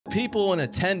People in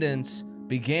attendance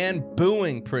began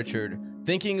booing Prichard,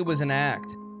 thinking it was an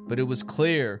act, but it was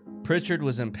clear Prichard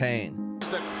was in pain.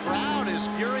 The crowd is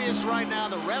furious right now.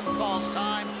 The ref calls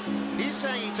time. He's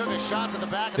saying he took a shot to the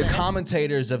back of the head. The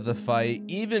commentators of the fight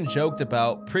even joked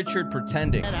about Prichard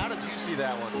pretending. How did you see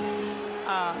that one?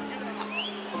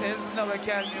 There's another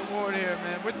Academy Award here,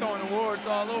 man. We're throwing awards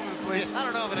all over the place. I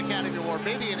don't know if an Academy Award,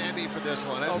 maybe an Emmy for this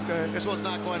one. This one's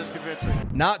not quite as convincing.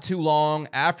 Not too long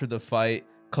after the fight,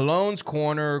 Colón's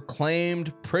corner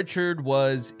claimed Prichard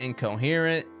was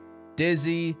incoherent,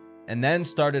 dizzy, and then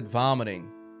started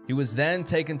vomiting. He was then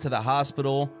taken to the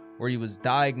hospital where he was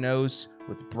diagnosed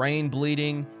with brain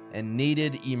bleeding and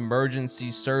needed emergency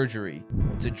surgery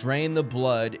to drain the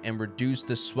blood and reduce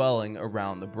the swelling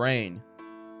around the brain.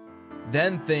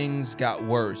 Then things got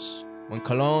worse when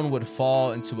Colón would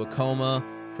fall into a coma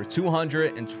for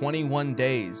 221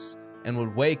 days and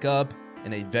would wake up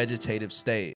in a vegetative state.